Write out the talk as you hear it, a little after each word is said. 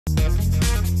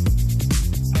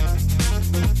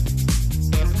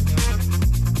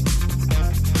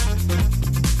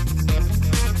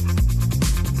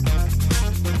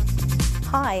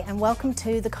Hi and welcome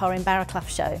to the Corrine Barraclough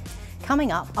show.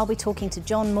 Coming up, I'll be talking to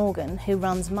John Morgan, who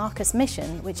runs Marcus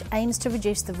Mission, which aims to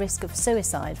reduce the risk of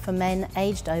suicide for men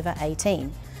aged over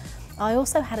 18. I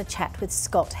also had a chat with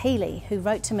Scott Healy, who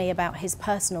wrote to me about his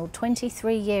personal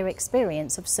 23-year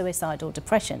experience of suicidal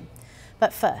depression.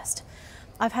 But first,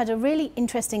 I've had a really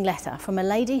interesting letter from a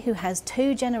lady who has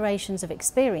 2 generations of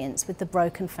experience with the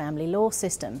broken family law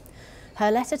system. Her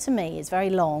letter to me is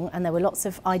very long and there were lots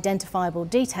of identifiable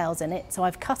details in it, so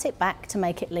I've cut it back to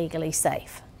make it legally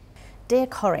safe. Dear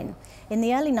Corrine, in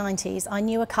the early 90s I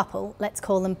knew a couple, let's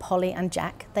call them Polly and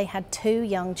Jack. They had 2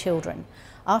 young children.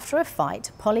 After a fight,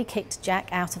 Polly kicked Jack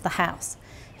out of the house.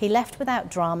 He left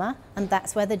without drama and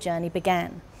that's where the journey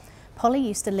began. Polly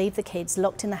used to leave the kids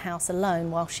locked in the house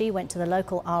alone while she went to the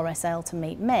local RSL to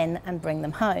meet men and bring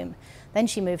them home. Then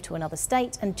she moved to another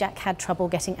state and Jack had trouble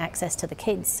getting access to the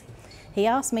kids. He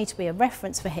asked me to be a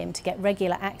reference for him to get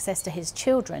regular access to his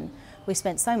children. We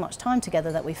spent so much time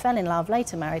together that we fell in love,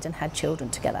 later married and had children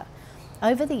together.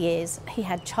 Over the years, he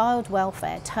had child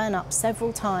welfare turn up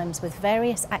several times with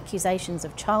various accusations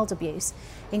of child abuse,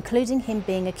 including him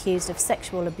being accused of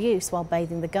sexual abuse while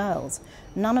bathing the girls.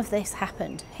 None of this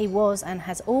happened. He was and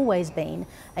has always been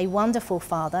a wonderful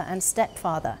father and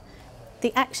stepfather.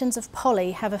 The actions of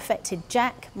Polly have affected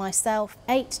Jack, myself,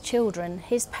 8 children,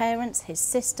 his parents, his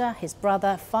sister, his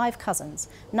brother, 5 cousins,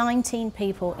 19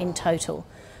 people in total.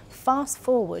 Fast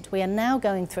forward, we are now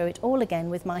going through it all again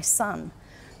with my son.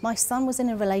 My son was in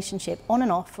a relationship on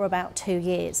and off for about 2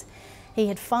 years. He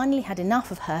had finally had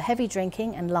enough of her heavy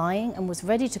drinking and lying and was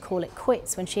ready to call it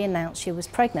quits when she announced she was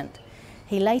pregnant.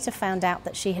 He later found out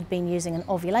that she had been using an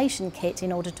ovulation kit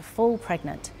in order to fall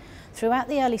pregnant. Throughout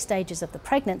the early stages of the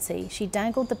pregnancy, she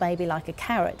dangled the baby like a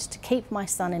carrot to keep my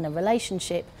son in a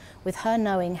relationship with her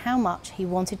knowing how much he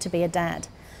wanted to be a dad.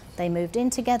 They moved in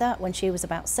together when she was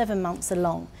about 7 months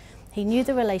along. He knew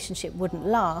the relationship wouldn't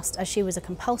last as she was a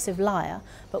compulsive liar,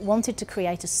 but wanted to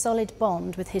create a solid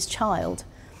bond with his child.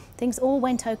 Things all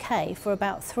went okay for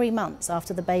about 3 months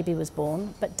after the baby was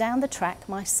born, but down the track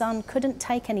my son couldn't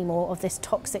take any more of this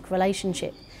toxic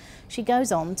relationship. She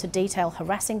goes on to detail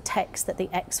harassing texts that the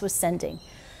ex was sending.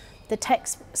 The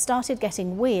texts started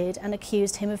getting weird and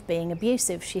accused him of being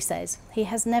abusive, she says. He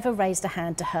has never raised a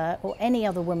hand to her or any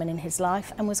other woman in his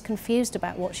life and was confused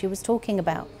about what she was talking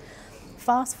about.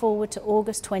 Fast forward to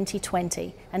August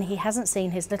 2020 and he hasn't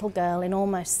seen his little girl in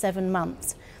almost 7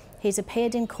 months. He's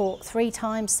appeared in court 3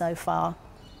 times so far,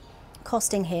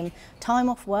 costing him time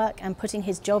off work and putting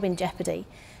his job in jeopardy.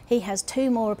 He has 2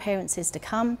 more appearances to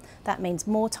come. That means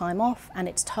more time off, and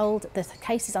it's told that the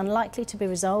case is unlikely to be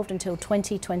resolved until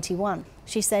 2021.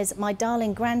 She says, my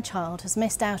darling grandchild has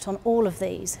missed out on all of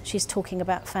these. She's talking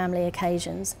about family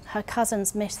occasions. Her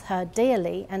cousins miss her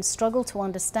dearly and struggle to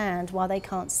understand why they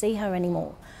can't see her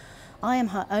anymore. I am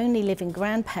her only living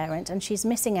grandparent and she's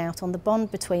missing out on the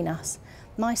bond between us.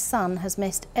 My son has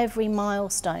missed every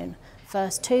milestone.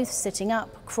 First tooth, sitting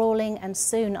up, crawling, and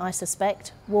soon, I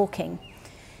suspect, walking.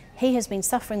 He has been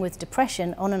suffering with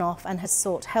depression on and off and has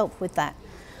sought help with that.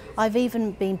 I've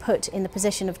even been put in the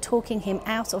position of talking him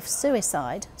out of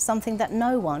suicide, something that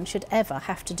no one should ever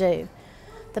have to do.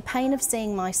 The pain of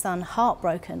seeing my son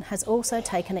heartbroken has also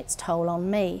taken its toll on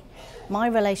me. My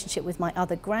relationship with my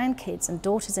other grandkids and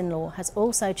daughters-in-law has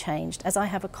also changed, as I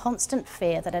have a constant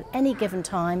fear that at any given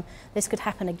time this could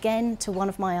happen again to one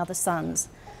of my other sons.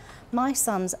 My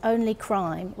son's only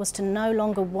crime was to no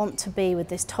longer want to be with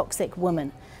this toxic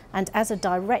woman. And as a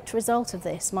direct result of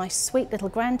this, my sweet little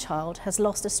grandchild has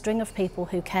lost a string of people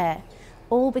who care,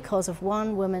 all because of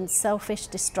one woman's selfish,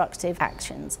 destructive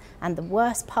actions. And the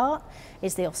worst part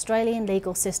is the Australian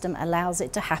legal system allows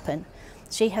it to happen.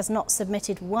 She has not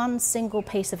submitted one single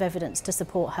piece of evidence to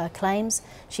support her claims.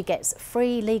 She gets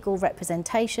free legal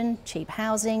representation, cheap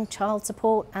housing, child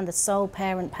support and the sole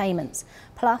parent payments,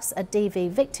 plus a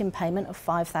DV victim payment of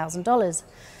 $5,000.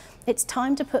 It's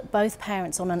time to put both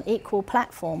parents on an equal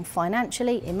platform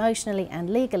financially, emotionally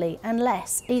and legally,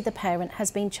 unless either parent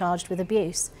has been charged with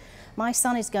abuse. My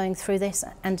son is going through this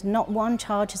and not one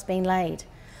charge has been laid.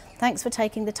 Thanks for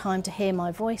taking the time to hear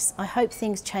my voice. I hope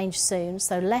things change soon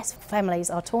so less families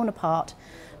are torn apart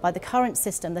by the current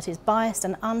system that is biased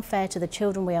and unfair to the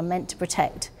children we are meant to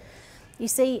protect. You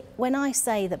see, when I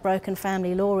say that broken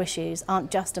family law issues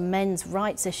aren't just a men's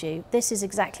rights issue, this is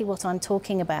exactly what I'm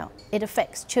talking about. It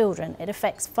affects children, it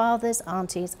affects fathers,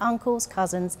 aunties, uncles,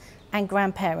 cousins and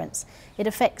grandparents. It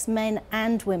affects men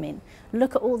and women.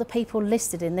 Look at all the people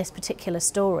listed in this particular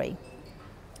story.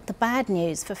 The bad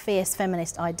news for fierce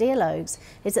feminist ideologues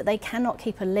is that they cannot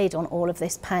keep a lid on all of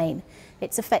this pain.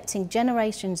 It's affecting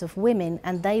generations of women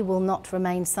and they will not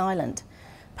remain silent.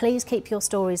 Please keep your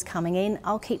stories coming in.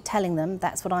 I'll keep telling them.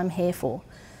 That's what I'm here for.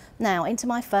 Now, into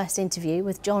my first interview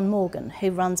with John Morgan,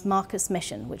 who runs Marcus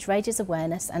Mission, which raises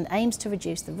awareness and aims to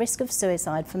reduce the risk of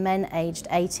suicide for men aged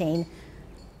 18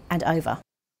 and over.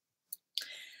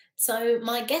 So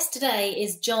my guest today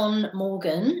is John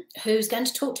Morgan, who's going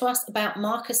to talk to us about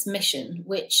Marcus Mission,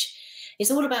 which is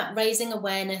all about raising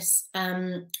awareness,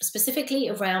 specifically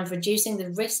around reducing the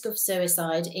risk of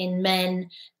suicide in men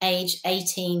aged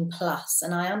 18 plus.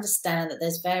 And I understand that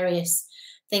there's various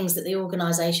things that the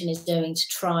organisation is doing to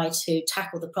try to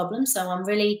tackle the problem. So I'm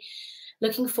really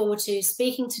looking forward to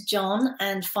speaking to John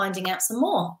and finding out some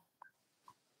more.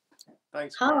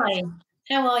 Thanks. Hi, Corrine.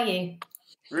 How are you?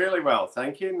 Really well,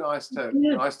 thank you. Nice to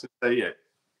see you.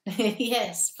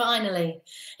 Yes, finally.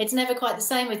 It's never quite the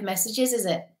same with messages, is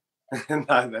it?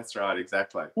 No, that's right,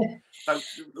 exactly. So, a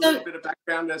little bit of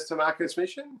background as to Marcus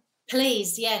Mission.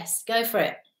 Please, yes, go for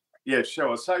it. Yeah,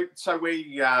 sure. So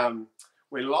we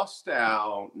lost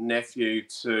our nephew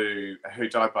who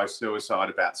died by suicide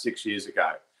about 6 years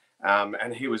ago,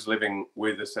 and he was living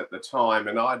with us at the time,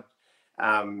 and I'd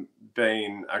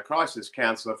been a crisis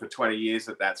counsellor for 20 years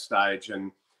at that stage,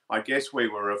 and I guess we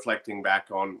were reflecting back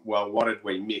on, well, what did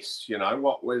we miss? You know,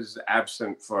 what was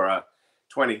absent for a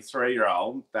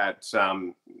 23-year-old that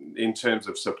in terms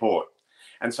of support?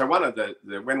 And so one of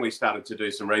when we started to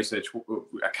do some research,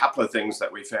 a couple of things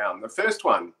that we found. The first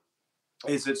one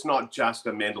is it's not just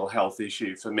a mental health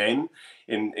issue for men.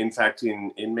 In fact,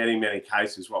 in many, many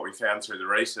cases, what we found through the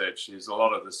research is a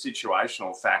lot of the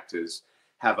situational factors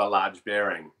have a large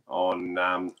bearing on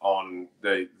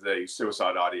the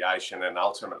suicide ideation and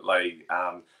ultimately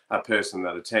a person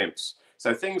that attempts.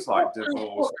 So things like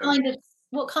divorce.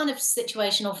 What kind of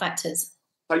situational factors?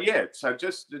 So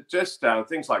just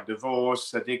things like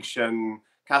divorce, addiction,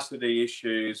 custody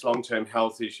issues, long-term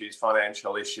health issues,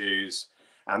 financial issues,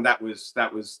 and that was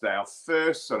our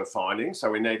first sort of finding. So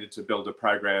we needed to build a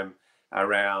program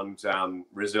around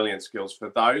resilient skills for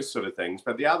those sort of things.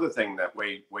 But the other thing that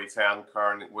we found,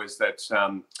 Corrine, was that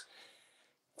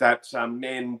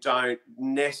men don't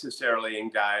necessarily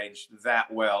engage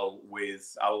that well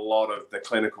with a lot of the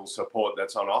clinical support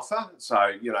that's on offer.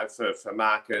 So, you know, for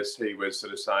Marcus, he was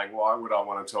sort of saying, why would I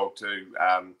want to talk to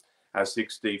a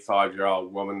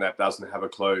 65-year-old woman that doesn't have a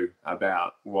clue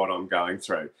about what I'm going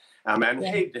through? And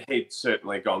he'd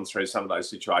certainly gone through some of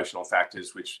those situational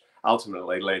factors, which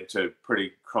ultimately led to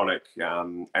pretty chronic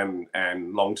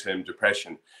and long-term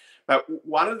depression. But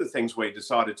one of the things we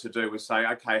decided to do was say,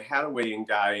 okay, how do we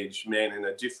engage men in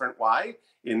a different way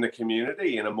in the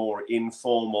community, in a more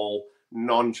informal,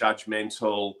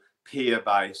 non-judgmental,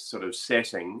 peer-based sort of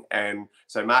setting? And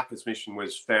so Marcus Mission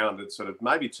was founded sort of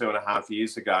maybe 2.5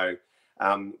 years ago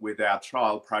with our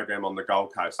trial program on the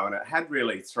Gold Coast. And it had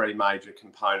really three major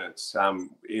components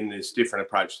in this different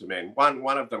approach to men.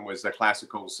 One of them was the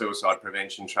classical suicide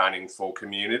prevention training for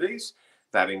communities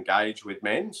that engage with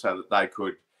men so that they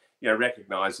could, you know,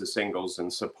 recognise the signals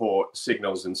and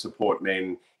support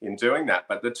men in doing that.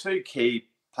 But the two key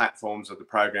platforms of the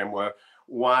program were,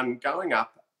 one, going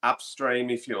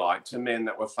upstream, if you like, to men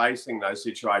that were facing those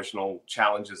situational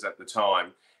challenges at the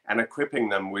time and equipping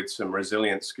them with some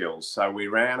resilience skills. So we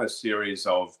ran a series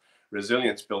of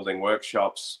resilience building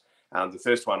workshops. The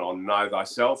first one on Know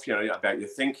Thyself, you know, about your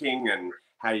thinking and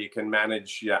how you can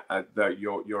manage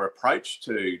your approach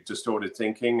to distorted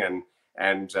thinking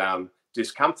and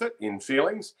discomfort in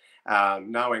feelings,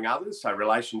 knowing others, so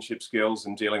relationship skills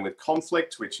and dealing with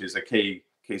conflict, which is a key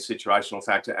situational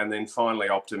factor, and then finally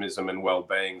optimism and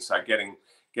well-being, so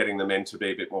getting the men to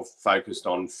be a bit more focused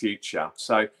on future.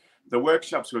 So the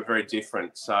workshops were very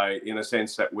different. So in a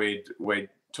sense that we'd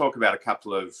talk about a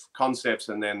couple of concepts,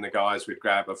 and then the guys would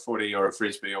grab a footy or a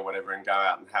frisbee or whatever and go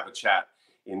out and have a chat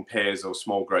in pairs or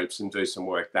small groups and do some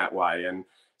work that way. And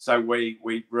so we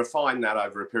refined that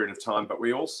over a period of time, but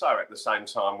we also at the same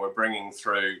time were bringing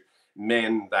through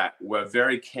men that were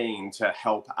very keen to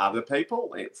help other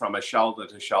people from a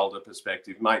shoulder-to-shoulder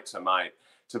perspective, mate to mate,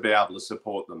 to be able to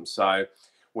support them. So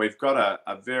we've got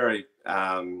a very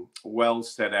well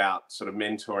set out sort of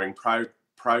mentoring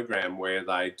program where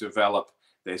they develop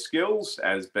their skills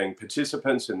as being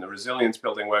participants in the resilience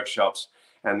building workshops,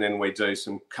 and then we do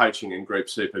some coaching and group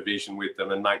supervision with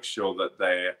them and make sure that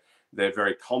they're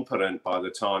very competent by the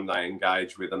time they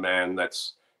engage with a man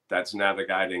that's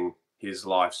navigating his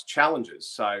life's challenges.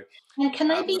 So, and can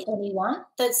they be anyone?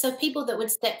 So people that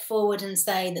would step forward and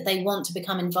say that they want to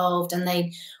become involved, and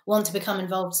they want to become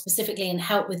involved specifically and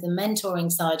help with the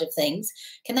mentoring side of things,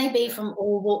 can they be from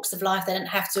all walks of life? They don't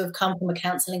have to have come from a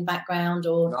counselling background,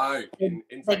 or no, in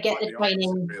they fact, get quite the the opposite,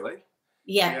 training. really.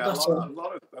 Yeah, Yeah, gotcha.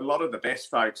 a lot of the best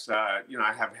folks,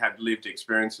 have had lived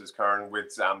experiences, Corrine,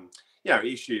 with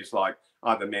issues like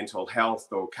either mental health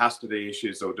or custody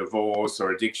issues or divorce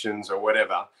or addictions or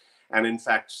whatever. And in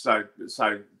fact,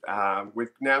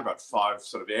 we've now got 5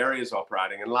 sort of areas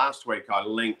operating. And last week I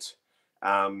linked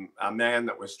a man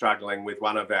that was struggling with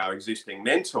one of our existing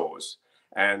mentors,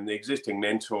 and the existing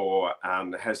mentor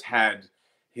has had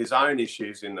his own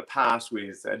issues in the past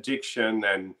with addiction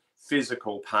and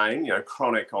physical pain,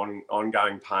 chronic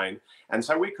ongoing pain. And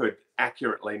so we could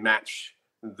accurately match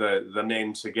the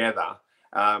men together,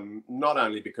 not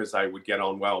only because they would get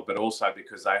on well, but also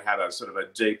because they had a sort of a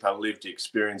deeper lived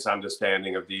experience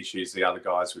understanding of the issues the other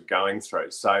guys were going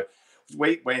through. So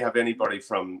we have anybody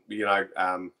from,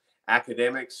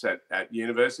 academics at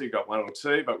university, we've got 1 or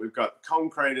 2, but we've got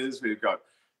concreters, we've got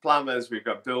plumbers, we've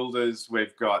got builders,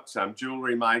 we've got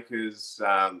jewelry makers,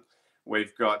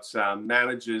 we've got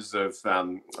managers of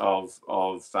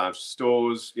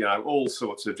stores, all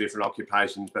sorts of different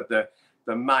occupations. But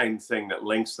the main thing that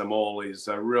links them all is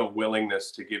a real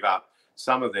willingness to give up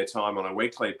some of their time on a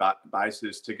weekly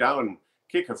basis to go and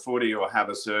kick a footy or have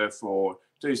a surf or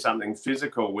do something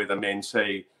physical with a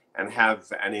mentee and have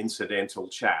an incidental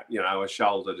chat, a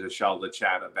shoulder-to-shoulder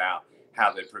chat about how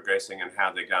they're progressing and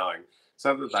how they're going,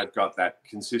 so that they've got that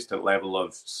consistent level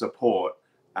of support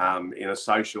in a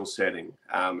social setting,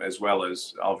 as well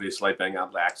as obviously being able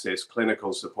to access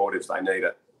clinical support if they need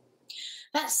it.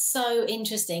 That's so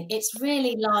interesting. It's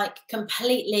really like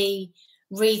completely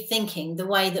rethinking the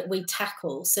way that we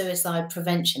tackle suicide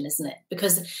prevention, isn't it?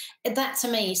 Because that to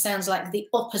me sounds like the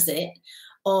opposite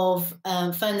of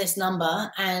phone this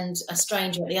number and a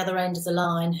stranger at the other end of the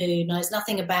line who knows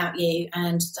nothing about you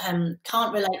and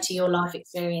can't relate to your life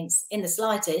experience in the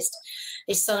slightest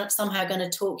is somehow going to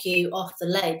talk you off the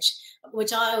ledge,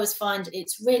 which I always find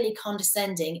it's really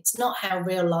condescending. It's not how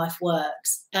real life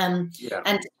works. And,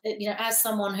 as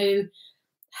someone who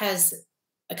has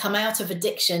come out of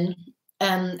addiction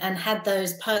and had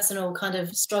those personal kind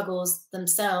of struggles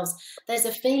themselves, there's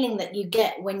a feeling that you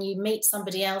get when you meet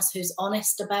somebody else who's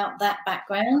honest about that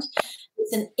background.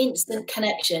 It's an instant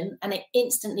connection, and it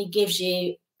instantly gives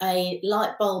you a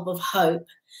light bulb of hope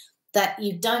that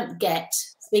you don't get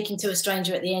speaking to a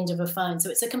stranger at the end of a phone. So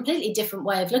it's a completely different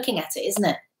way of looking at it, isn't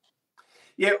it?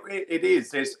 Yeah, it is.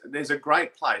 There's a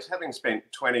great place. Having spent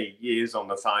 20 years on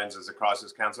the phones as a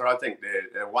crisis counsellor, I think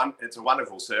it's a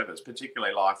wonderful service,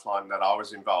 particularly Lifeline, that I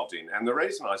was involved in. And the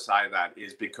reason I say that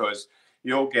is because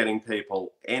you're getting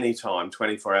people anytime,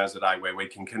 24 hours a day, where we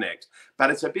can connect.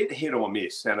 But it's a bit hit or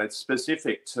miss, and it's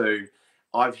specific to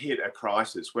I've hit a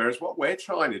crisis. Whereas what we're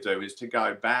trying to do is to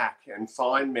go back and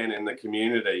find men in the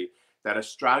community that are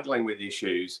struggling with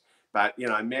issues. But,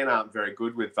 men aren't very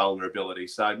good with vulnerability.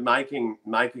 So making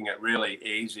it really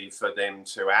easy for them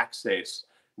to access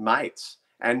mates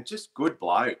and just good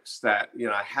blokes that,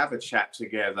 have a chat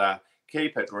together,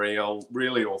 keep it real,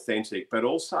 really authentic, but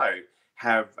also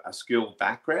have a skilled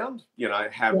background,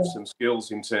 have some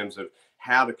skills in terms of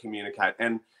how to communicate.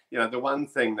 And, the one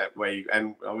thing that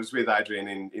and I was with Adrian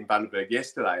in Bundaberg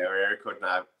yesterday, our area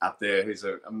coordinator up there, who's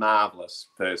a marvellous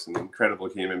person, incredible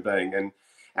human being.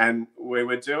 And we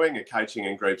were doing a coaching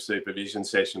and group supervision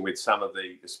session with some of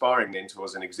the aspiring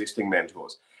mentors and existing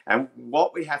mentors. And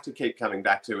what we have to keep coming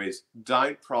back to is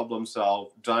don't problem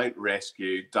solve, don't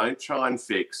rescue, don't try and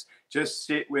fix, just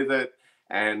sit with it.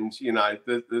 And,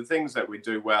 the things that we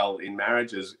do well in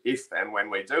marriages, if and when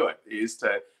we do it, is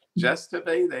to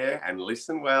be there and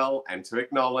listen well and to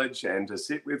acknowledge and to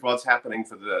sit with what's happening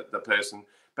for the person,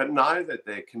 but know that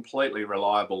they're completely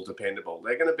reliable, dependable.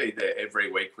 They're going to be there every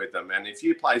week with them. And if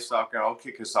you play soccer, I'll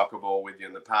kick a soccer ball with you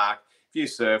in the park. If you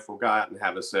surf, we'll go out and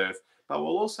have a surf. But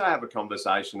we'll also have a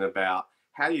conversation about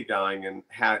how you're going and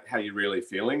how you're really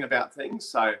feeling about things.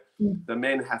 So the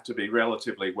men have to be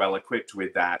relatively well equipped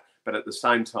with that, but at the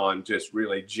same time, just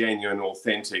really genuine,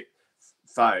 authentic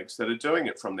folks that are doing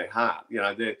it from their heart.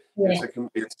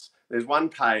 There's one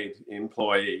paid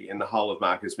employee in the whole of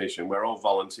Marcus Mission. We're all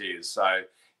volunteers. So,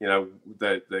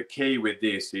 the key with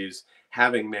this is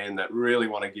having men that really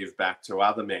want to give back to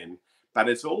other men. But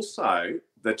it's also,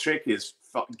 the trick is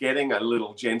getting a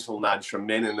little gentle nudge from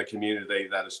men in the community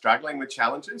that are struggling with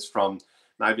challenges, from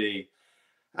maybe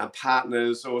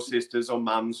partners or sisters or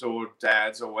mums or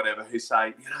dads or whatever, who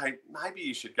say, maybe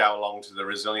you should go along to the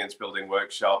resilience building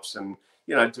workshops and,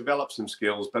 develop some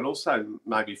skills, but also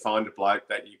maybe find a bloke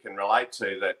that you can relate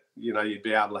to that, you'd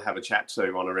be able to have a chat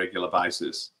to on a regular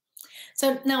basis.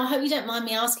 So now I hope you don't mind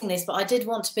me asking this, but I did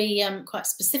want to be quite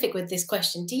specific with this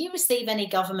question. Do you receive any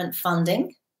government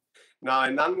funding? No,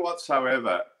 none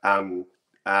whatsoever, Corrine.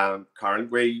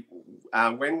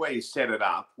 When we set it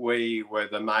up, we were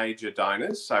the major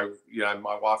donors. So,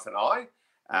 my wife and I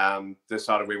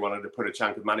decided we wanted to put a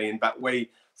chunk of money in, but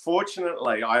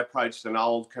fortunately, I approached an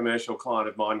old commercial client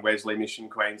of mine, Wesley Mission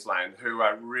Queensland, who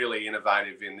are really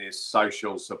innovative in this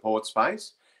social support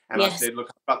space. And yes. I said, look,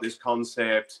 I've got this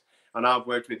concept. I know I've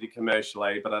worked with you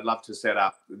commercially, but I'd love to set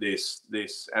up this.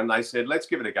 And they said, let's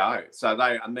give it a go. So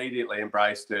they immediately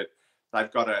embraced it.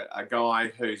 They've got a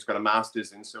guy who's got a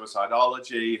master's in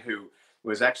suicidology, who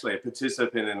was actually a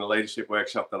participant in a leadership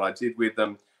workshop that I did with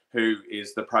them, who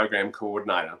is the program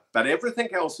coordinator. But everything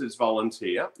else is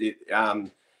volunteer.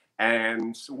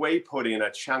 And we put in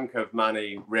a chunk of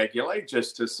money regularly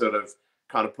just to sort of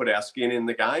kind of put our skin in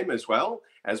the game as well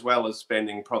as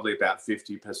spending probably about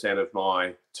 50% of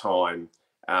my time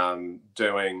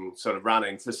doing sort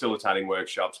of facilitating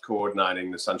workshops,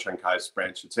 coordinating the Sunshine Coast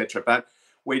branch, etc. But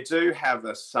we do have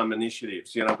some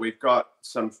initiatives. We've got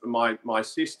my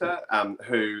sister,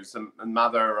 who's the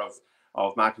mother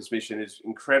of Marcus Mission, is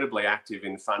incredibly active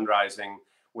in fundraising.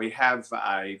 We have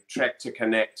a Trek to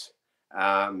Connect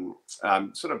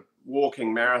sort of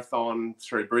walking marathon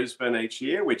through Brisbane each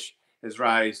year, which has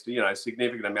raised,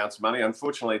 significant amounts of money.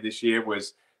 Unfortunately, this year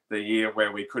was the year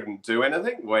where we couldn't do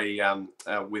anything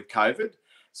with COVID.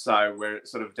 So we're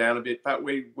sort of down a bit, but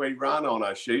we run on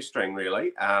a shoestring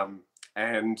really.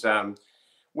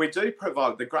 We do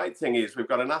provide, the great thing is we've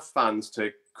got enough funds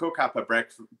to cook up a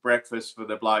breakfast for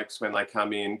the blokes when they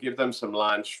come in, give them some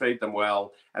lunch, feed them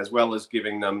well as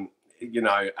giving them,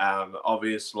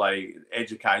 obviously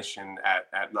education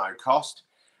at no cost.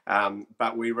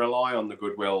 But we rely on the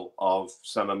goodwill of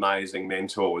some amazing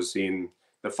mentors in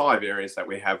the 5 areas that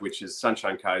we have, which is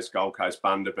Sunshine Coast, Gold Coast,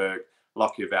 Bundaberg,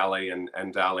 Lockyer Valley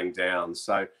and Darling Downs.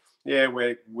 So, yeah,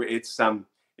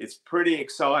 it's pretty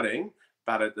exciting.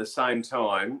 But at the same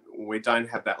time, we don't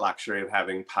have that luxury of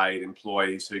having paid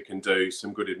employees who can do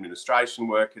some good administration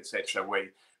work, etc. We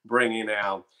bring in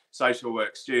our social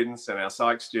work students and our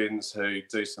psych students who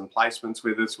do some placements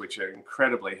with us, which are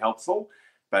incredibly helpful.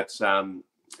 But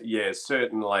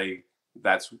certainly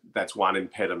that's one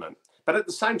impediment. But at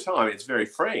the same time, it's very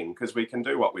freeing because we can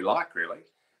do what we like, really,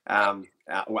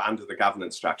 under the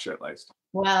governance structure at least.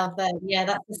 Well, that's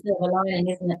the silver lining,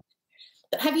 isn't it?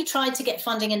 But have you tried to get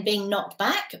funding and being knocked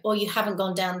back, or you haven't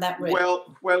gone down that route?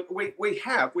 Well, we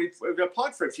have. We've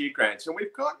applied for a few grants, and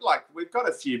we've got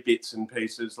a few bits and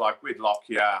pieces, like with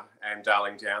Lockyer and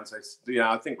Darling Downs.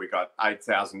 I think we got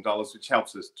 $8,000, which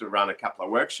helps us to run a couple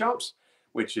of workshops,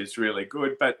 which is really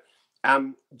good. But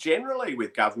generally,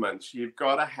 with governments, you've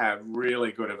got to have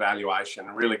really good evaluation,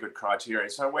 really good criteria.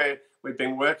 So we've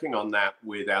been working on that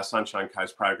with our Sunshine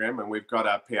Coast program, and we've got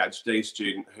a PhD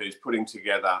student who's putting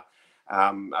together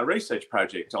a research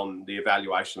project on the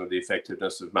evaluation of the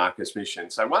effectiveness of Marcus Mission.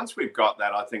 So once we've got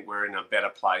that, I think we're in a better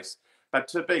place. But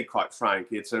to be quite frank,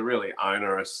 it's a really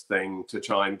onerous thing to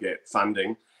try and get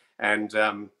funding. And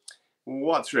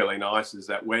what's really nice is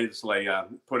that Wesley are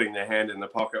putting their hand in the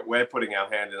pocket. We're putting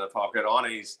our hand in the pocket.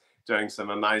 Ani's doing some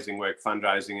amazing work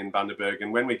fundraising in Bundaberg.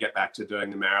 And when we get back to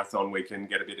doing the marathon, we can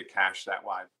get a bit of cash that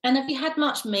way. And have you had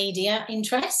much media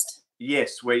interest?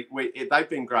 Yes, they've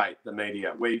been great, the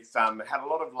media. We've had a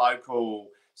lot of local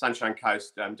Sunshine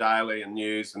Coast Daily and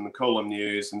News and the Coolum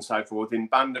News and so forth. In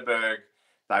Bundaberg,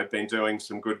 they've been doing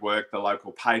some good work, the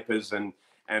local papers, and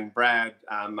Brad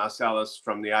Marcellus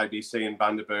from the ABC in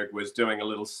Bundaberg was doing a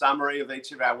little summary of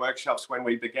each of our workshops when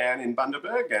we began in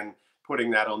Bundaberg and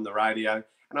putting that on the radio.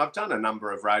 And I've done a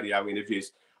number of radio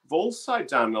interviews. I've also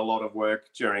done a lot of work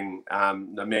during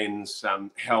the men's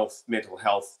mental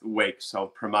health weeks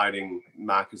of promoting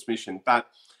Marcus Mission, but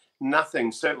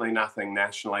certainly nothing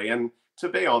nationally. And to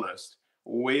be honest,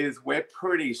 we're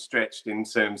pretty stretched in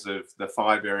terms of the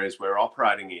 5 areas we're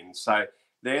operating in. So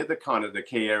they're the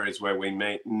key areas where we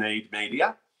need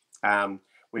media.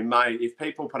 We may, if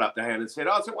people put up their hand and said,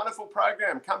 "Oh, it's a wonderful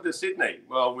program, come to Sydney."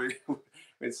 Well, we'd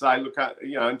say, look,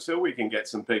 until we can get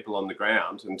some people on the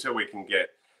ground, until we can get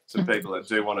some people that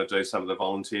do want to do some of the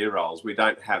volunteer roles, we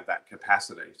don't have that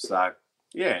capacity. So,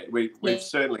 we've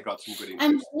certainly got some good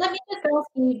interest. Let me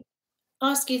just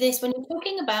ask you this. When you're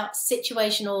talking about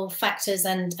situational factors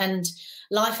and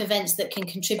life events that can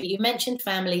contribute, you mentioned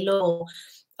family law,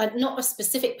 not a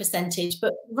specific percentage,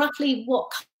 but roughly what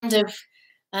kind of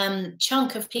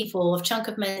chunk of people or chunk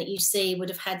of men that you see would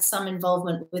have had some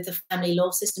involvement with the family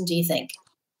law system, do you think?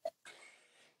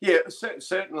 Yeah,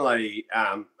 certainly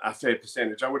a fair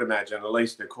percentage. I would imagine at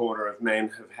least a quarter of men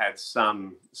have had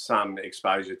some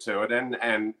exposure to it,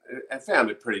 and have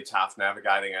found it pretty tough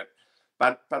navigating it.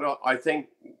 But I think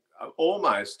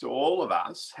almost all of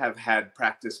us have had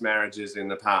practice marriages in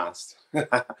the past,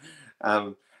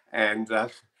 um, and uh,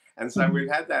 and so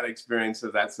we've had that experience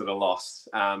of that sort of loss,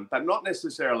 but not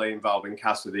necessarily involving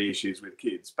custody issues with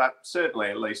kids. But certainly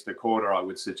at least a quarter, I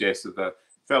would suggest, of the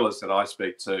fellas that I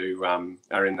speak to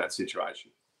are in that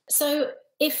situation. So,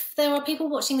 if there are people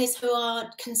watching this who are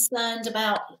concerned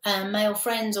about male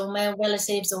friends or male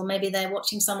relatives, or maybe they're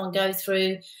watching someone go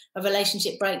through a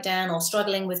relationship breakdown or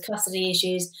struggling with custody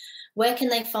issues, where can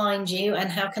they find you and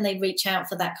how can they reach out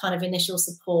for that kind of initial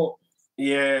support?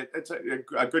 Yeah, it's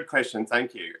a good question.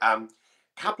 Thank you.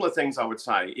 Couple of things I would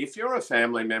say. If you're a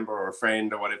family member or a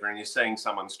friend or whatever, and you're seeing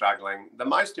someone struggling, the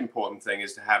most important thing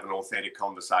is to have an authentic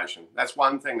conversation. That's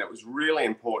one thing that was really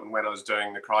important when I was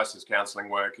doing the crisis counselling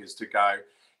work, is to go,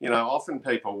 often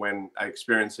people, when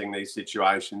experiencing these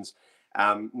situations,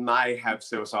 may have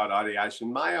suicide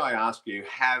ideation. May I ask you,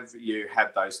 have you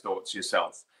had those thoughts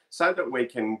yourself? So that we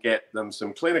can get them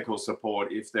some clinical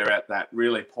support if they're at that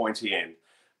really pointy end,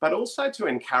 but also to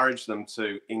encourage them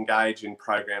to engage in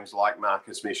programs like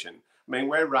Marcus Mission. I mean,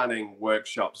 we're running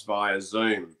workshops via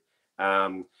Zoom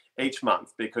each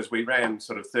month, because we ran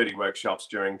sort of 30 workshops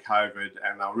during COVID,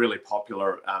 and they were really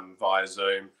popular via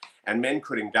Zoom, and men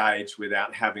could engage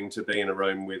without having to be in a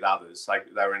room with others.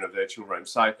 They were in a virtual room.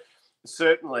 So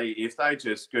certainly if they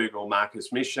just Google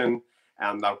Marcus Mission,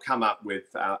 they'll come up with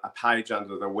a page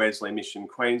under the Wesley Mission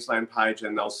Queensland page,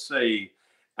 and they'll see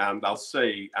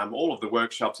all of the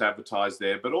workshops advertised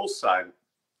there, but also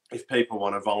if people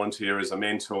want to volunteer as a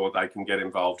mentor, they can get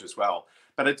involved as well.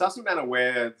 But it doesn't matter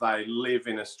where they live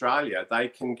in Australia, they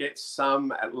can get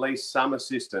at least some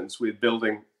assistance with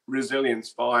building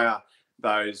resilience via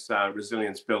those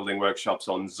resilience building workshops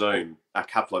on Zoom a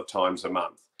couple of times a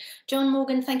month. John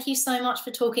Morgan, thank you so much for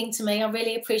talking to me. I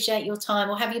really appreciate your time.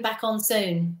 We'll have you back on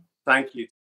soon. Thank you.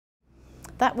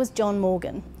 That was John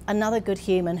Morgan, another good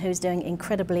human who's doing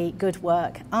incredibly good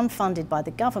work, unfunded by the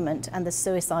government and the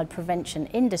suicide prevention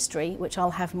industry, which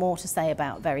I'll have more to say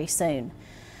about very soon.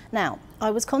 Now, I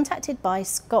was contacted by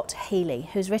Scott Healy,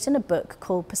 who's written a book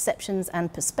called Perceptions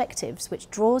and Perspectives,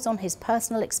 which draws on his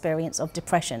personal experience of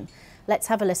depression. Let's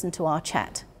have a listen to our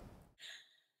chat.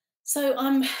 So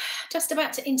I'm just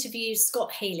about to interview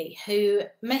Scott Healy, who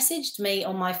messaged me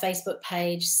on my Facebook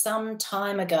page some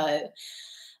time ago.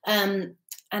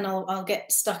 And I'll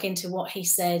get stuck into what he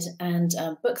said, and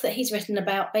a book that he's written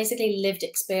about basically lived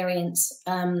experience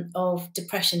of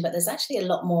depression. But there's actually a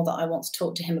lot more that I want to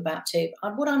talk to him about too.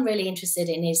 What I'm really interested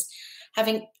in is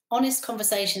having honest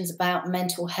conversations about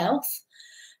mental health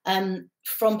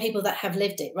from people that have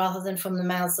lived it, rather than from the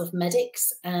mouths of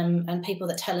medics and people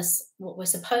that tell us what we're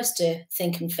supposed to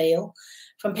think and feel,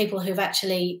 from people who've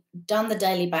actually done the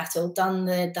daily battle, done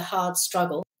the hard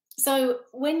struggle. So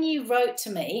when you wrote to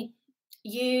me,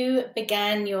 you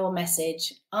began your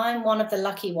message, "I'm one of the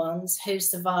lucky ones who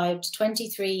survived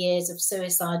 23 years of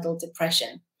suicidal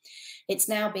depression. It's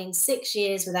now been 6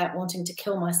 years without wanting to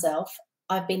kill myself.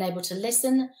 I've been able to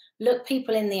listen, look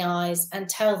people in the eyes, and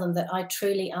tell them that I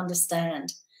truly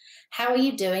understand. How are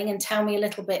you doing? And tell me a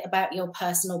little bit about your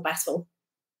personal battle."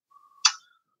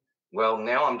 Well,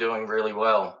 now I'm doing really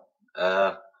well.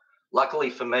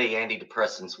 Luckily for me,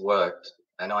 antidepressants worked.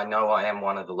 And I know I am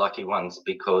one of the lucky ones,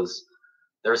 because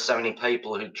there are so many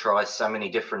people who try so many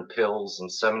different pills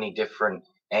and so many different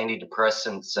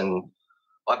antidepressants. And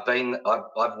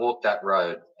I've walked that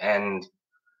road. And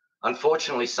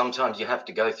unfortunately, sometimes you have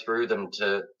to go through them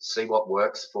to see what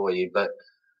works for you. But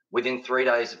within 3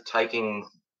 days of taking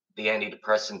the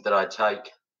antidepressant that I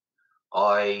take,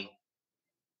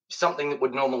 something that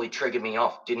would normally trigger me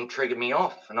off didn't trigger me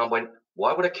off. And I went,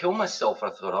 why would I kill myself? I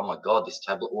thought, oh my God, this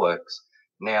tablet works.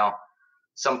 Now,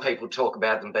 some people talk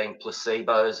about them being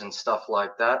placebos and stuff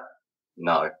like that.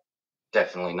 No,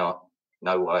 definitely not.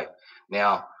 No way.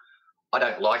 Now, I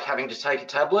don't like having to take a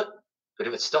tablet, but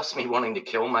if it stops me wanting to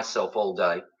kill myself all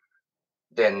day,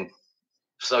 then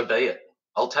so be it.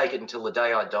 I'll take it until the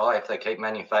day I die if they keep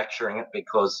manufacturing it,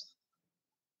 because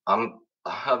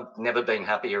I've never been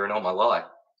happier in all my life.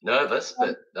 Nervous,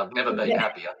 but I've never been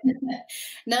happier.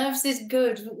 Nerves is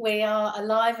good. We are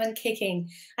alive and kicking.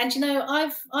 And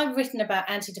I've written about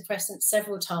antidepressants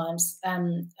several times,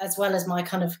 as well as my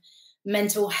kind of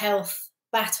mental health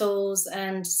battles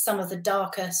and some of the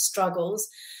darker struggles.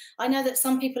 I know that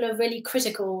some people are really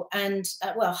critical and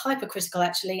hypercritical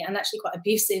actually, and actually quite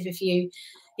abusive if you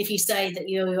if you say that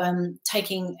you're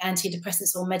taking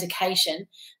antidepressants or medication.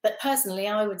 But personally,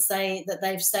 I would say that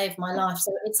they've saved my life.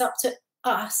 So it's up to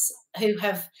us who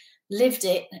have lived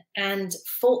it and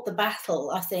fought the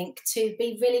battle, I think, to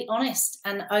be really honest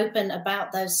and open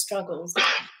about those struggles,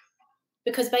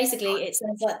 because basically it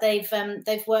sounds like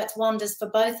they've worked wonders for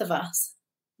both of us.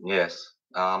 Yes.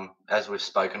 As we've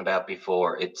spoken about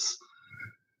before, it's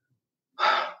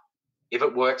if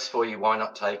it works for you, why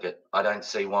not take it? I don't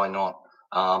see why not.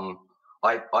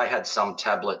 I had some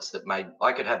tablets that made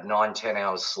I could have 9-10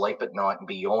 hours sleep at night and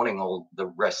be yawning all the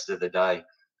rest of the day.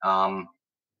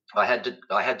 I had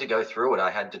to go through it.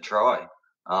 I had to try.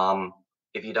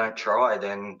 If you don't try,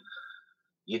 then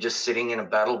you're just sitting in a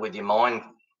battle with your mind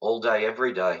all day,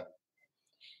 every day.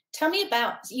 Tell me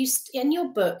about you. In your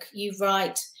book, you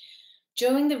write,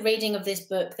 during the reading of this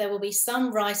book, there will be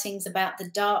some writings about the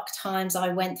dark times I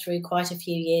went through quite a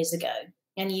few years ago.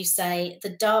 And you say,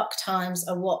 the dark times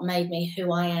are what made me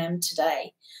who I am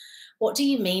today. What do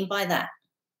you mean by that?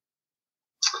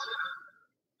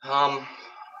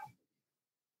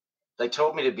 They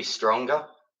taught me to be stronger.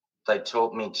 They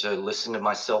taught me to listen to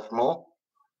myself more.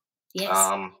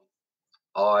 Yes.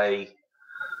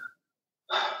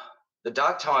 The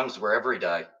dark times were every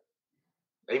day.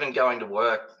 Even going to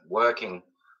work, working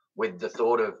with the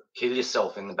thought of kill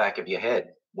yourself in the back of your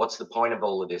head. What's the point of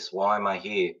all of this? Why am I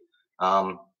here?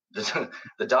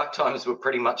 The dark times were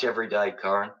pretty much every day,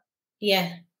 Corrine.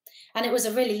 Yeah. And it was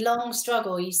a really long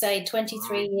struggle. You say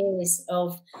 23 years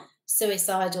of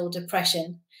suicidal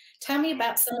depression. Tell me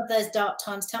about some of those dark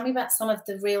times. Tell me about some of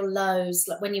the real lows,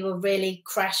 like when you were really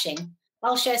crashing.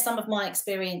 I'll share some of my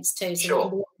experience too, so we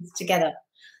can do this together.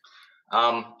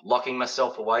 Locking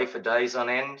myself away for days on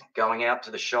end, going out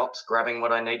to the shops, grabbing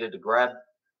what I needed to grab,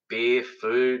 beer,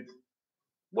 food,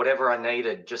 whatever I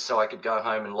needed, just so I could go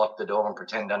home and lock the door and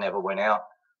pretend I never went out.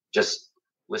 Just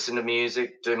listen to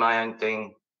music, do my own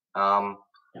thing.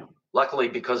 Luckily,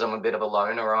 because I'm a bit of a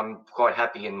loner, I'm quite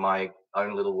happy in my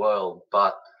own little world.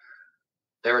 But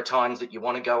there are times that you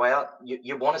want to go out,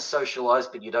 you want to socialize,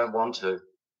 but you don't want to.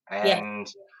 And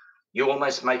you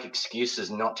almost make excuses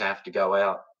not to have to go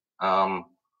out.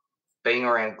 Being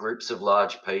around groups of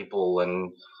large people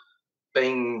and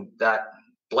being that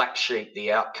black sheep,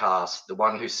 the outcast, the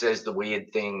one who says the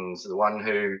weird things, the one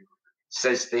who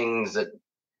says things that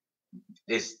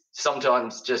is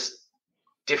sometimes just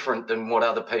different than what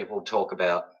other people talk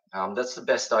about. That's the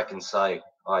best I can say.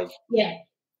 Yeah.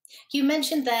 You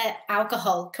mentioned there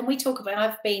alcohol. Can we talk about,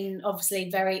 I've been obviously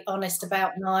very honest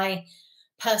about my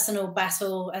personal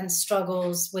battle and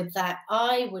struggles with that.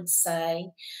 I would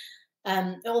say,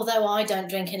 although I don't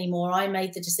drink anymore, I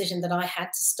made the decision that I had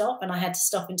to stop, and I had to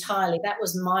stop entirely. That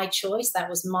was my choice. That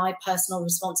was my personal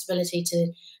responsibility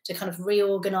to kind of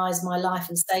reorganize my life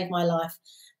and save my life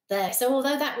there. So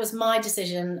although that was my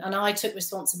decision and I took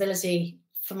responsibility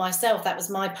for myself, that was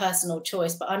my personal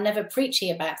choice, but I'm never preachy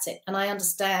about it. And I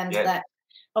understand that,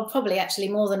 probably actually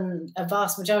more than a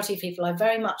vast majority of people, I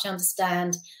very much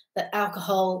understand that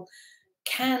alcohol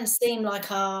can seem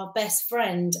like our best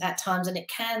friend at times, and it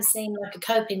can seem like a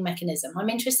coping mechanism. I'm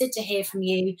interested to hear from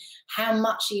you how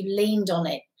much you leaned on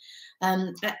it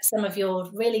at some of your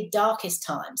really darkest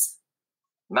times.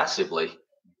 Massively.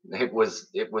 It was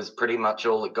pretty much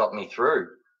all that got me through.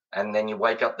 And then you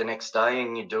wake up the next day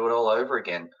and you do it all over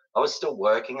again. I was still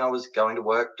working. I was going to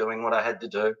work, doing what I had to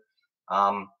do.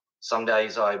 Some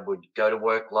days I would go to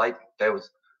work late. There was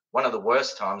one of the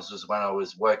worst times was when I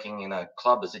was working in a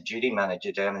club as a duty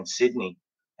manager down in Sydney,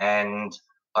 and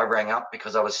I rang up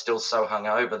because I was still so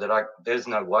hungover that there's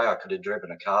no way I could have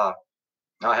driven a car.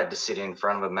 I had to sit in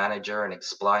front of a manager and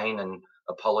explain and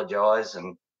apologise,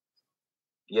 and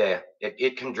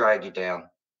it can drag you down.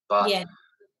 But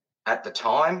at the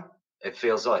time, it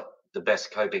feels like the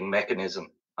best coping mechanism.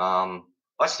 I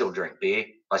still drink beer.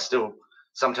 I still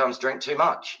sometimes drink too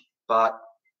much, but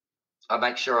I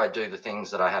make sure I do the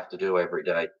things that I have to do every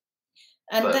day.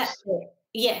 And that's it.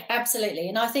 Yeah, absolutely.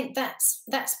 And I think that's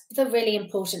the really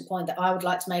important point that I would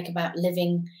like to make about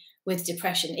living with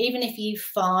depression. Even if you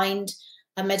find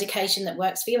a medication that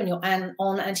works for you and you're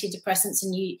on antidepressants,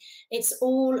 and it's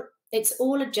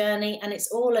all a journey, and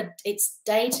it's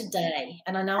day to day.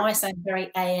 And I know I sound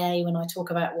very AA when I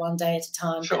talk about one day at a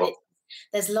time, but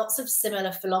there's lots of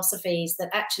similar philosophies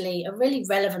that actually are really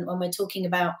relevant when we're talking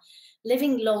about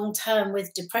living long term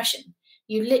with depression.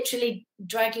 You literally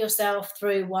drag yourself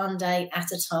through one day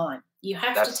at a time. You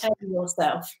have to tell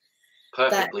yourself.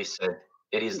 Perfectly said.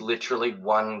 It is literally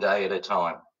one day at a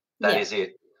time. That is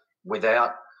it.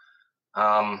 Without,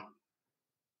 I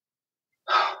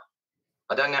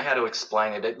don't know how to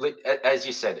explain it. As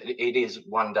you said, it is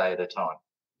one day at a time.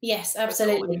 Yes,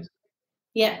 absolutely.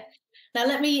 Yeah. Now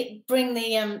let me bring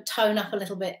the tone up a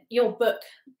little bit. Your book,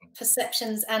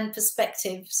 Perceptions and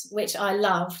Perspectives, which I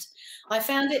loved. I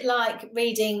found it like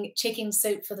reading Chicken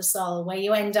Soup for the Soul, where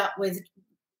you end up with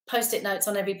Post-it notes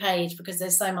on every page because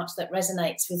there's so much that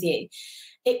resonates with you.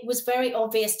 It was very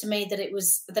obvious to me that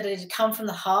it had come from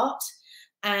the heart,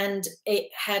 and it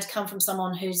had come from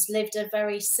someone who's lived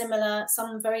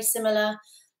some very similar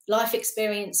life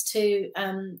experience to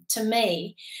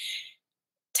me.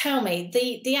 Tell me,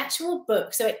 the actual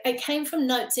book, so it came from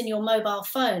notes in your mobile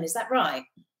phone, is that right?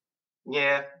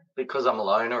 Yeah, because I'm a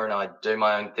loner and I do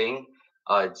my own thing,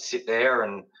 I'd sit there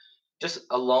and just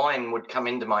a line would come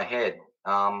into my head.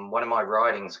 One of my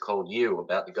writings called You,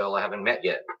 about the girl I haven't met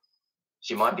yet.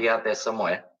 She might be out there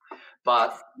somewhere.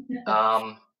 But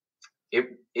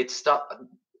it stuck.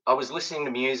 I was listening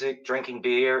to music, drinking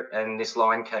beer, and this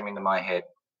line came into my head.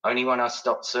 Only when I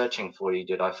stopped searching for you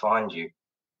did I find you.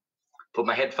 Put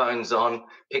my headphones on,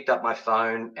 picked up my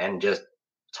phone, and just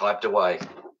typed away.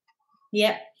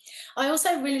 Yep. I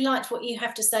also really liked what you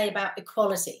have to say about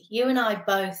equality. You and I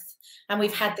both, and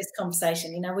we've had this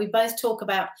conversation, we both talk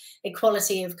about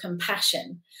equality of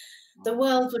compassion. The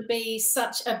world would be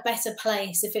such a better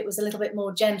place if it was a little bit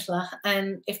more gentler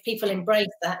and if people embraced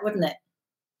that, wouldn't it?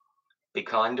 Be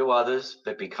kind to others,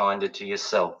 but be kinder to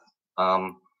yourself.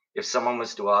 If someone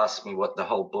was to ask me what the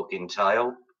whole book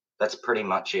entailed, that's pretty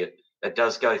much it. It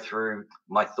does go through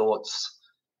my thoughts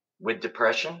with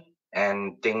depression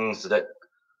and things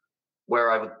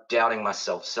where I was doubting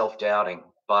myself, self-doubting.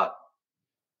 But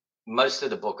most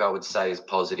of the book, I would say, is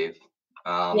positive.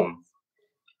 Yes.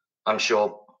 I'm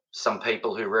sure some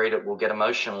people who read it will get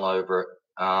emotional over it.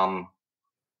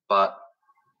 But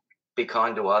be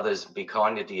kind to others, be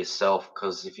kinder to yourself,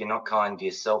 because if you're not kind to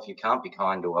yourself, you can't be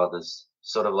kind to others.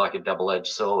 Sort of like a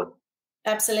double-edged sword.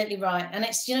 Absolutely right. And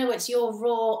it's your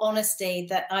raw honesty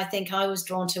that I think I was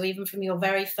drawn to, even from your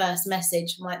very first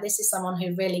message. I'm like, this is someone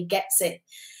who really gets it.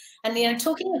 And,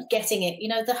 talking of getting it,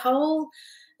 the whole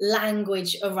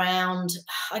language around,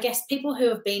 I guess, people who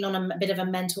have been on a bit of a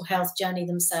mental health journey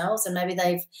themselves, and maybe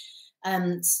they've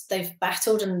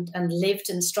battled and lived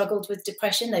and struggled with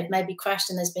depression. They've maybe crashed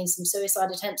and there's been some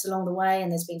suicide attempts along the way,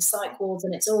 and there's been psych wards,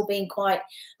 and it's all been quite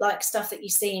like stuff that you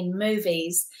see in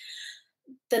movies.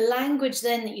 The language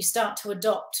then that you start to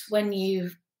adopt when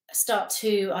you start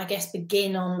to, I guess,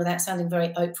 begin on, without sounding very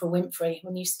Oprah Winfrey,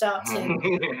 when you start to start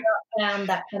down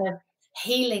that kind of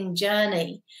healing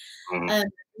journey,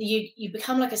 you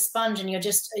become like a sponge, and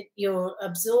you're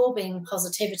absorbing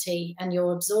positivity, and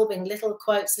you're absorbing little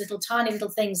quotes, little tiny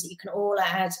little things that you can all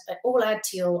add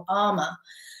to your armor.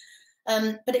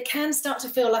 But it can start to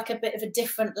feel like a bit of a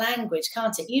different language,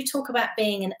 can't it? You talk about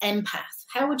being an empath.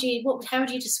 How would you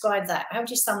describe that? How would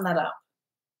you sum that up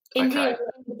in real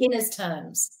beginner's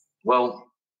terms? Well,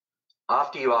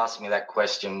 after you asked me that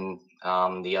question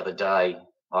the other day,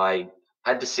 I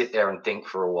had to sit there and think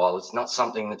for a while. It's not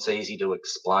something that's easy to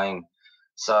explain.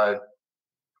 So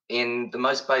in the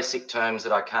most basic terms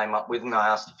that I came up with, and I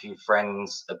asked a few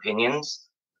friends' opinions,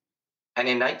 an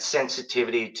innate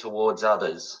sensitivity towards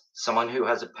others, someone who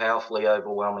has a powerfully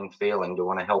overwhelming feeling to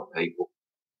want to help people.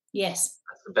 Yes.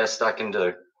 That's the best I can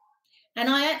do. And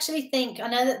I actually think, I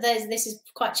know that this is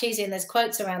quite cheesy and there's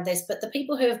quotes around this, but the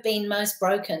people who have been most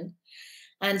broken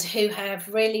and who have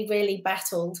really, really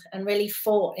battled and really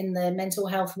fought in the mental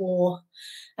health war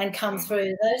and come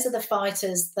through, those are the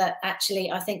fighters that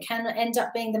actually I think can end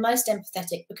up being the most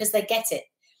empathetic, because they get it.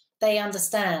 They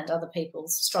understand other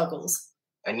people's struggles.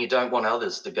 And you don't want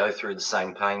others to go through the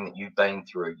same pain that you've been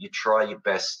through. You try your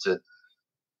best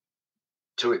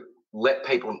to let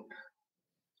people.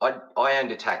 I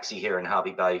owned a taxi here in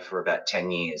Harvey Bay for about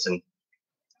 10 years, and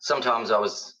sometimes I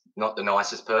was not the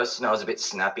nicest person. I was a bit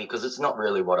snappy because it's not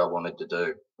really what I wanted to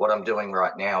do. What I'm doing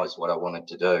right now is what I wanted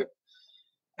to do.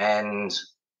 And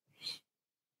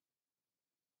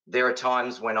there are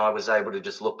times when I was able to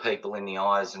just look people in the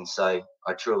eyes and say,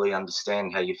 I truly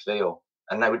understand how you feel.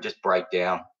 And they would just break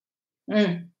down.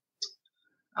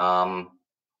 All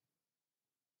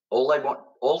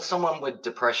someone with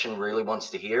depression really wants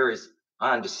to hear is,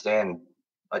 I understand.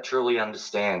 I truly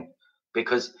understand.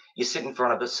 Because you sit in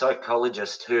front of a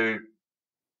psychologist who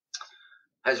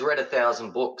has read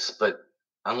 1,000 books, but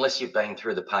unless you've been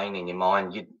through the pain in your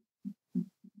mind,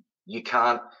 you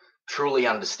can't truly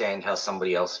understand how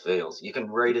somebody else feels. You can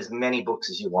read as many books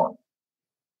as you want.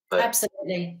 But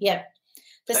absolutely, yeah.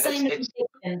 The same as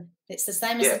addiction. It's the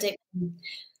same as addiction.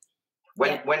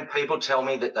 When people tell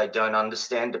me that they don't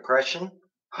understand depression,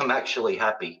 I'm actually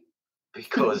happy,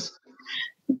 because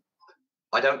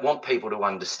I don't want people to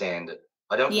understand it.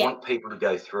 I don't want people to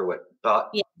go through it.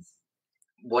 But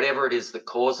whatever it is that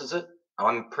causes it,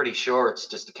 I'm pretty sure it's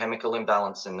just a chemical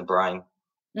imbalance in the brain.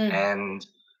 And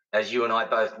as you and I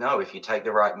both know, if you take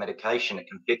the right medication, it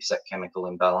can fix that chemical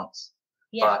imbalance.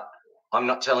 Yeah. But I'm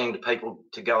not telling the people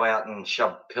to go out and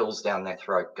shove pills down their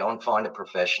throat. Go and find a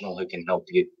professional who can help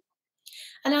you.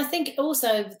 And I think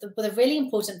also the really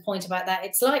important point about that,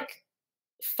 it's like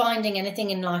finding anything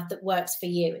in life that works for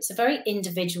you. It's a very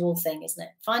individual thing, isn't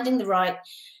it? Finding the right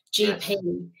GP.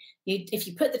 Yes. If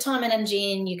you put the time and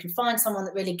energy in, you can find someone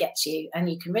that really gets you, and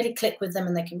you can really click with them,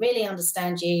 and they can really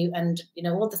understand you, and you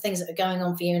know all the things that are going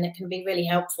on for you, and it can be really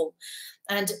helpful.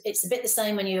 And it's a bit the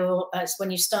same when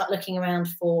you start looking around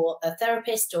for a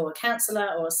therapist or a counsellor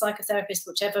or a psychotherapist,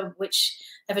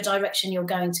 whichever direction you're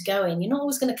going to go in. You're not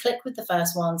always going to click with the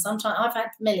first one. Sometimes I've had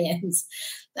millions,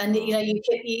 and you know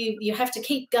you have to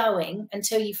keep going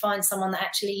until you find someone that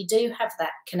actually you do have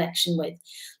that connection with.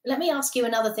 But let me ask you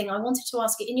another thing. I wanted to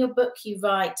ask you, in your book you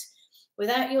write,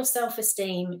 without your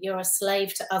self-esteem, you're a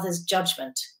slave to others'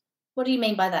 judgment. What do you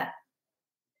mean by that?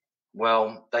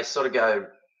 Well, they sort of go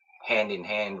hand in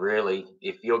hand, really.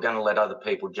 If you're going to let other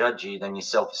people judge you, then your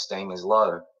self-esteem is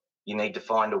low. You need to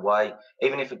find a way,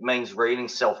 even if it means reading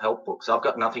self-help books. I've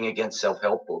got nothing against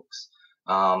self-help books.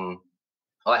 I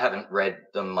haven't read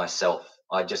them myself.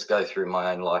 I just go through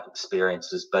my own life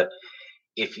experiences. But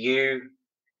if you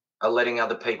are letting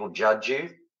other people judge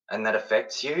you and that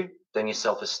affects you, then your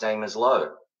self-esteem is low.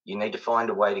 You need to find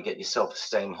a way to get your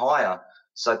self-esteem higher.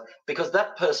 So, because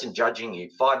that person judging you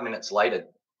 5 minutes later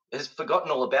has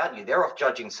forgotten all about you. They're off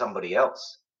judging somebody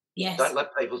else. Yes. Don't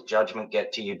let people's judgment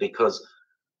get to you, because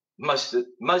most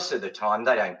of the time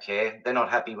they don't care. They're not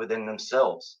happy within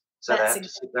themselves. So they have to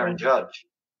sit there and judge.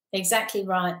 Exactly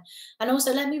right. And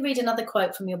also, let me read another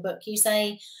quote from your book. You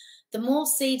say, "The more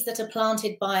seeds that are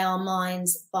planted by our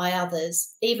minds by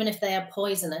others, even if they are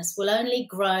poisonous, will only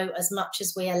grow as much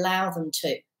as we allow them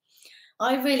to."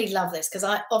 I really love this, because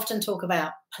I often talk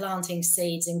about planting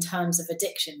seeds in terms of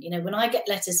addiction. You know, when I get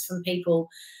letters from people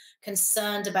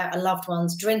concerned about a loved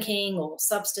one's drinking or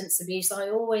substance abuse, I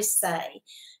always say,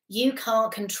 you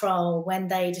can't control when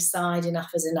they decide enough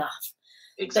is enough.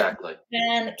 Exactly. But you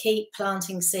can keep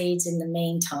planting seeds in the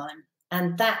meantime.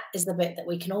 And that is the bit that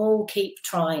we can all keep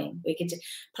trying. We could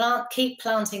keep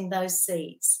planting those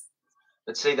seeds.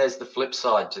 But see, there's the flip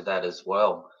side to that as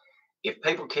well. If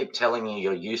people keep telling you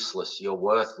you're useless, you're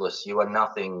worthless, you are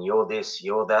nothing, you're this,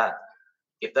 you're that,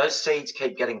 if those seeds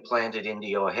keep getting planted into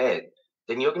your head,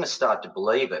 then you're going to start to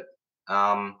believe it.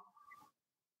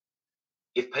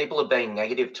 If people are being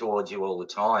negative towards you all the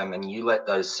time and you let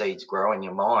those seeds grow in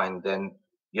your mind, then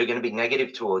you're going to be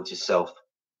negative towards yourself.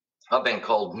 I've been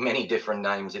called many different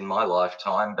names in my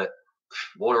lifetime, but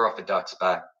water off a duck's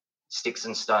back. Sticks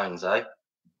and stones, eh?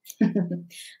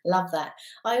 Love that.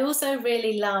 I also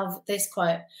really love this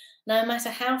quote. No matter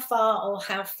how far or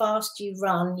how fast you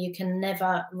run, you can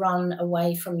never run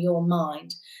away from your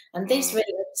mind. And this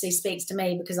really obviously speaks to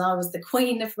me, because I was the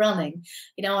queen of running.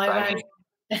 You know, I ran.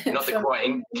 Not the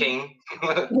queen, king.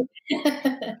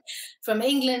 From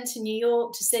England to New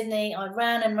York to Sydney, I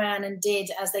ran and did,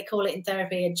 as they call it in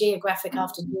therapy, a geographic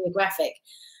after geographic.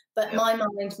 But my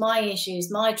mind, my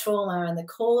issues, my trauma, and the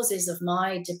causes of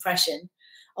my depression,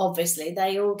 obviously,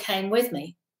 they all came with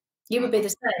me. You would be the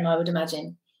same, I would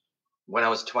imagine. When I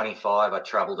was 25, I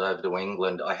travelled over to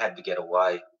England. I had to get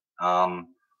away. And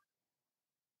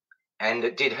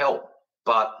it did help,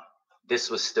 but this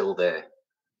was still there.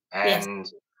 And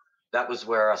that was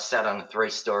where I sat on a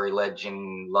 3-story ledge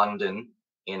in London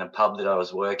in a pub that I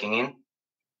was working in.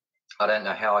 I don't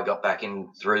know how I got back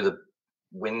in through the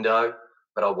window,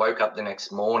 but I woke up the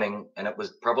next morning, and it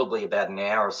was probably about an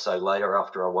hour or so later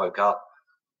after I woke up,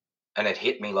 and it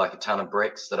hit me like a ton of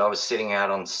bricks that I was sitting out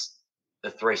on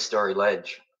the 3-story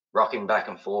ledge, rocking back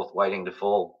and forth, waiting to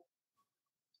fall.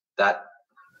 That,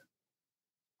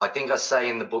 I think I say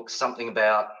in the book something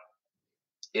about,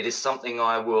 it is something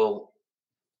I will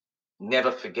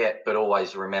never forget, but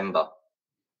always remember.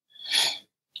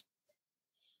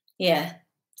 Yeah.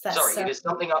 It is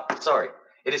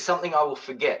something I will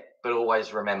forget, but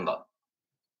always remember.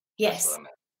 Yes. That's what I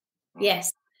meant.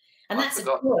 Yes. And I've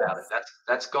forgotten about it.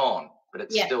 That's gone, but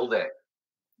it's still there.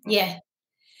 Yeah.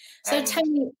 So tell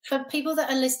me, for people that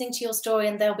are listening to your story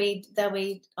and they'll be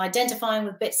identifying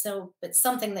with bits but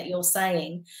something that you're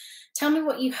saying, tell me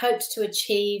what you hoped to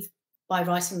achieve by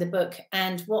writing the book,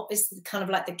 and what is kind of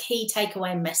like the key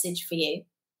takeaway message for you,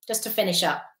 just to finish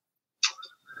up.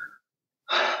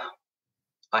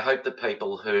 I hope that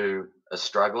people who are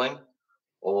struggling,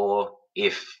 or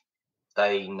if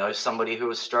they know somebody who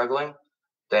is struggling,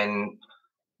 then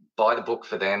buy the book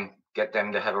for them, get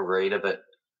them to have a read of it.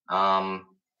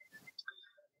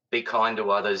 be kind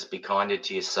to others, be kinder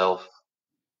to yourself.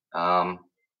 I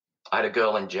had a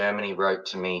girl in Germany wrote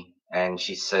to me and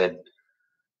she said,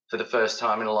 for the first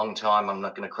time in a long time, I'm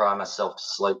not going to cry myself to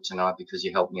sleep tonight because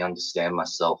you helped me understand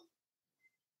myself.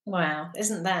 Wow,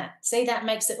 isn't that? See, that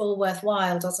makes it all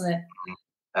worthwhile, doesn't it?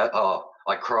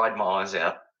 I cried my eyes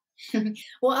out.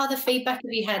 What other feedback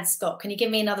have you had, Scott? Can you give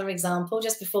me another example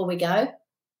just before we go?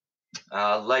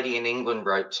 A lady in England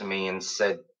wrote to me and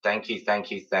said, thank you,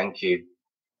 thank you, thank you.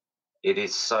 It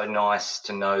is so nice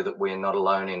to know that we're not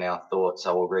alone in our thoughts.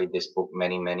 I will read this book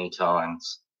many, many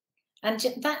times. And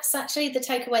that's actually the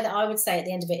takeaway that I would say at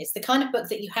the end of it. It's the kind of book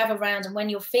that you have around, and when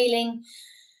you're feeling,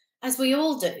 as we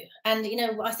all do, and, you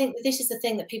know, I think this is the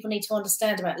thing that people need to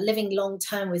understand about living long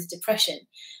term with depression.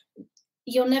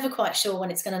 You're never quite sure when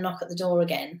it's going to knock at the door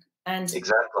again. And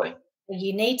exactly,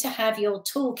 you need to have your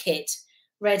toolkit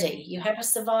ready. You have a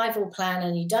survival plan,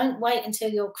 and you don't wait until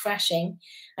you're crashing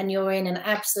and you're in an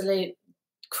absolute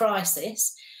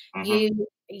crisis. Mm-hmm.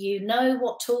 You know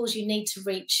what tools you need to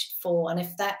reach for, and if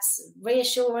that's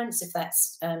reassurance, if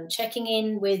that's checking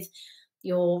in with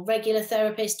your regular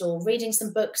therapist, or reading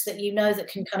some books that you know that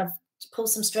can kind of pull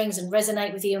some strings and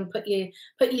resonate with you and put you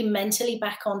mentally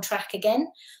back on track again.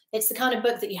 It's the kind of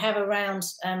book that you have around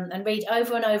and read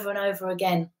over and over and over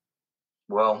again.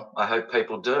 Well, I hope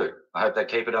people do. I hope they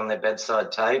keep it on their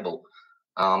bedside table.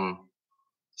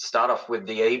 Start off with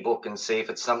the ebook and see if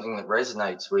it's something that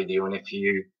resonates with you. And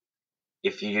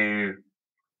if you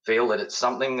feel that it's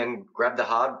something, then grab the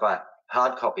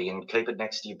hard copy and keep it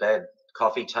next to your bed,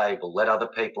 coffee table. Let other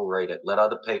people read it. Let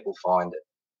other people find it.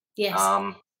 Yes.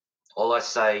 All I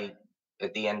say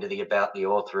at the end of about the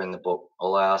author in the book,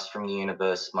 all I ask from the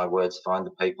universe, my words find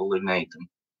the people who need them.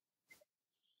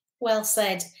 Well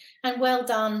said, and well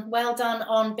done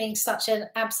on being such an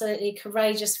absolutely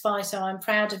courageous fighter. I'm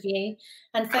proud of you,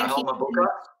 and thank you. Hold my book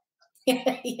up?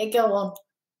 Yeah, go on.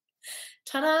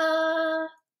 Ta-da!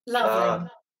 Lovely.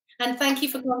 And thank you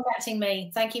for contacting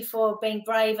me. Thank you for being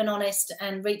brave and honest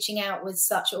and reaching out with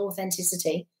such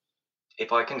authenticity.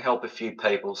 If I can help a few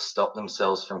people stop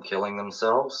themselves from killing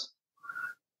themselves,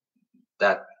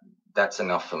 that's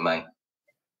enough for me.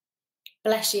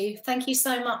 Bless you. Thank you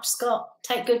so much, Scott.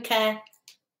 Take good care.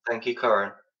 Thank you,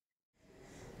 Corrine.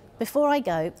 Before I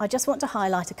go, I just want to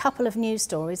highlight a couple of news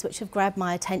stories which have grabbed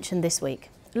my attention this week.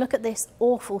 Look at this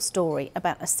awful story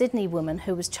about a Sydney woman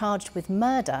who was charged with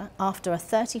murder after a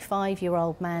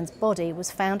 35-year-old man's body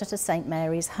was found at a St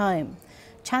Mary's home.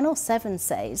 Channel 7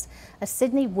 says a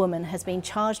Sydney woman has been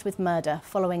charged with murder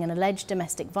following an alleged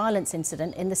domestic violence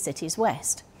incident in the city's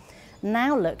west.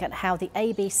 Now look at how the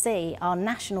ABC, our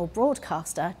national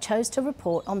broadcaster, chose to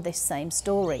report on this same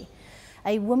story.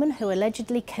 A woman who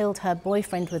allegedly killed her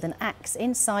boyfriend with an axe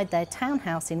inside their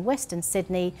townhouse in Western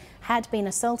Sydney had been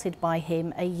assaulted by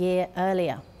him a year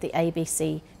earlier. The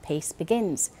ABC piece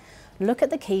begins. Look at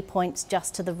the key points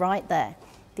just to the right there.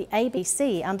 The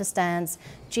ABC understands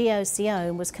Gio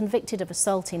Sion was convicted of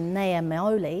assault in Nea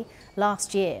Maoli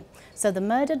last year. So the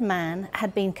murdered man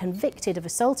had been convicted of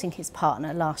assaulting his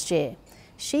partner last year.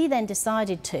 She then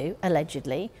decided to,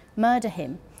 allegedly, murder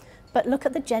him. But look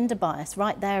at the gender bias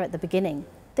right there at the beginning.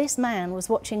 This man was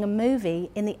watching a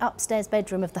movie in the upstairs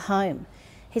bedroom of the home.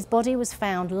 His body was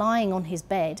found lying on his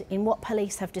bed in what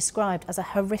police have described as a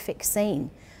horrific scene.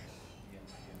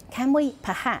 Can we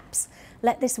perhaps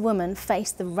let this woman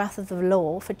face the wrath of the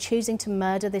law for choosing to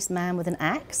murder this man with an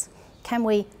axe? Can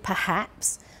we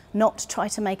perhaps not try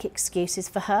to make excuses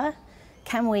for her?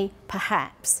 Can we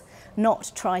perhaps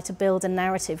not try to build a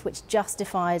narrative which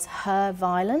justifies her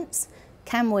violence?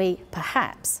 Can we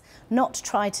perhaps not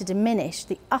try to diminish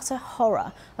the utter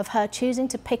horror of her choosing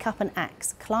to pick up an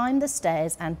axe, climb the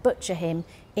stairs and butcher him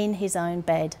in his own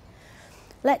bed?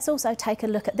 Let's also take a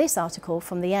look at this article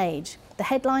from The Age. The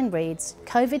headline reads,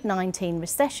 COVID-19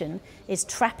 recession is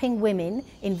trapping women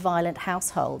in violent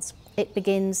households. It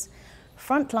begins,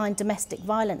 frontline domestic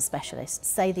violence specialists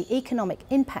say the economic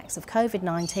impacts of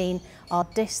COVID-19 are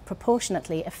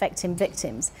disproportionately affecting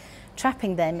victims,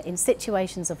 trapping them in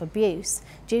situations of abuse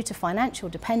due to financial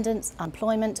dependence,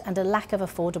 unemployment and a lack of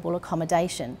affordable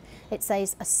accommodation. It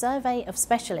says a survey of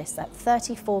specialists at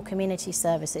 34 community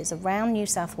services around New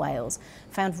South Wales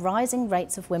found rising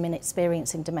rates of women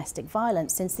experiencing domestic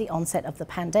violence since the onset of the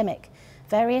pandemic.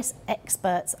 Various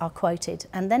experts are quoted,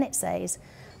 and then it says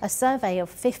a survey of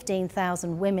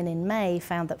 15,000 women in May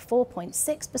found that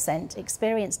 4.6%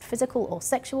 experienced physical or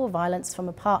sexual violence from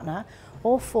a partner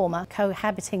or former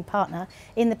cohabiting partner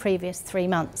in the previous 3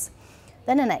 months.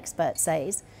 Then an expert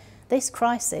says This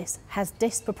crisis has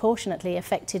disproportionately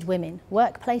affected women.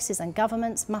 Workplaces and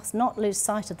governments must not lose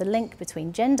sight of the link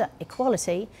between gender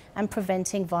equality and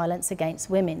preventing violence against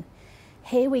women.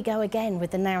 Here we go again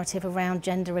with the narrative around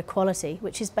gender equality,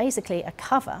 which is basically a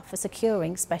cover for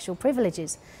securing special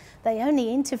privileges. They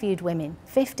only interviewed women,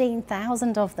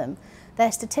 15,000 of them.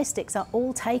 Their statistics are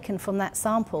all taken from that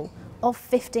sample of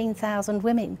 15,000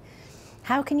 women.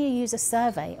 How can you use a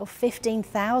survey of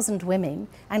 15,000 women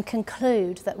and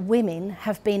conclude that women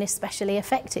have been especially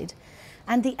affected?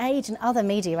 And The Age and other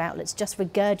media outlets just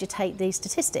regurgitate these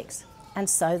statistics. And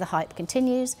so the hype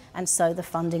continues, and so the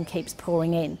funding keeps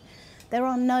pouring in. There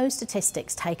are no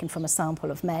statistics taken from a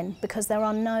sample of men because there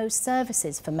are no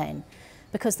services for men,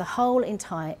 because the whole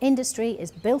entire industry is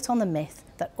built on the myth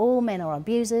that all men are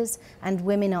abusers and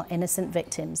women are innocent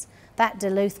victims. That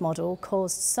Duluth model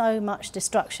caused so much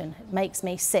destruction. It makes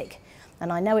me sick.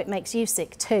 And I know it makes you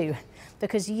sick too,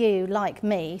 because you, like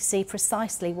me, see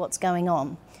precisely what's going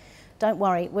on. Don't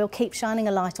worry, we'll keep shining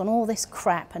a light on all this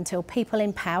crap until people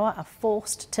in power are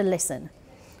forced to listen.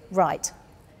 Right.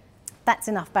 That's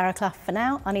enough Barraclough for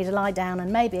now. I need to lie down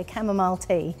and maybe a chamomile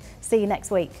tea. See you next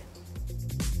week.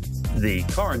 The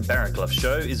Corrine Barraclough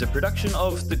Show is a production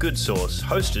of The Good Source,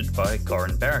 hosted by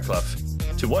Corrine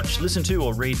Barraclough. To watch, listen to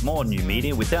or read more new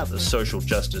media without the social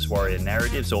justice warrior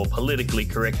narratives or politically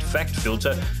correct fact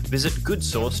filter, visit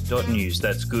goodsource.news.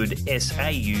 That's good,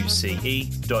 SAUCE.news.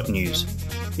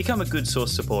 Become a Good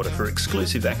Source supporter for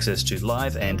exclusive access to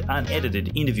live and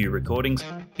unedited interview recordings,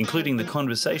 including the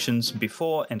conversations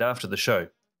before and after the show.